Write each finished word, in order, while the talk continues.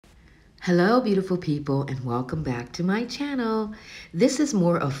Hello, beautiful people, and welcome back to my channel. This is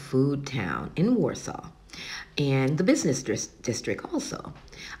more of Food Town in Warsaw and the business district also.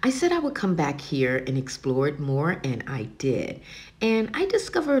 I said I would come back here and explore it more, and I did. And I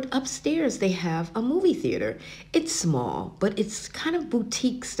discovered upstairs they have a movie theater. It's small, but it's kind of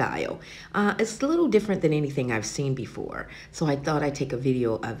boutique style. It's a little different than anything I've seen before. So I thought I'd take a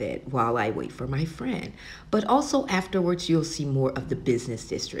video of it while I wait for my friend. But also afterwards, you'll see more of the business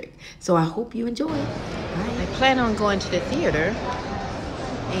district. So I hope you enjoy. Bye. I plan on going to the theater.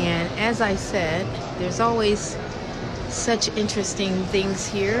 And as I said, there's always such interesting things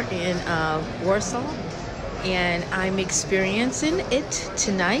here in Warsaw, and I'm experiencing it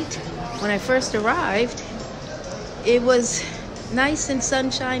tonight. When I first arrived, it was nice and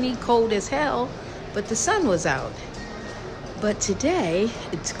sunshiny, cold as hell, but the sun was out. But today,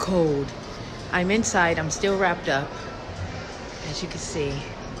 it's cold. I'm inside, I'm still wrapped up, as you can see,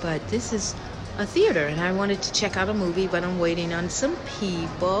 but this is a theater, and I wanted to check out a movie, but I'm waiting on some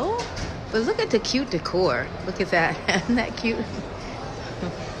people. But look at the cute decor. Look at that. Isn't that cute?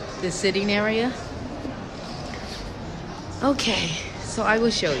 The sitting area. Okay, so I will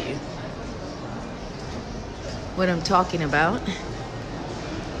show you what I'm talking about.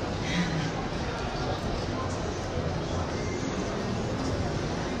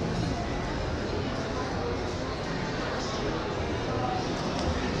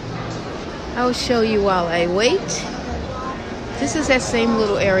 I'll show you while I wait. This is that same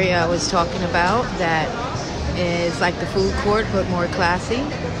little area I was talking about that is like the food court but more classy.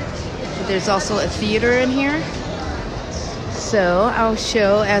 But there's also a theater in here. So I'll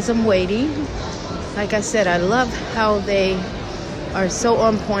show as I'm waiting. Like I said, I love how they are so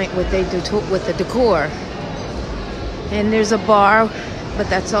on point with the decor. And there's a bar, but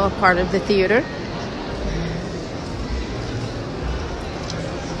that's all part of the theater.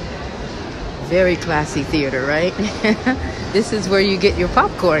 Very classy theater, right? This is where you get your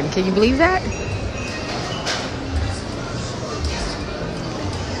popcorn. Can you believe that?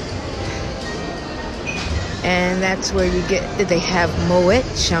 And that's where you get, they have Moet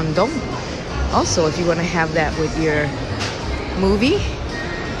Chandon. Also, if you want to have that with your movie.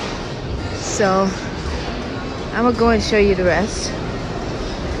 So, I'm gonna go and show you the rest.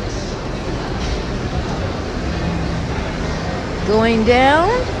 Going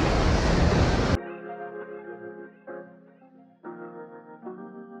down.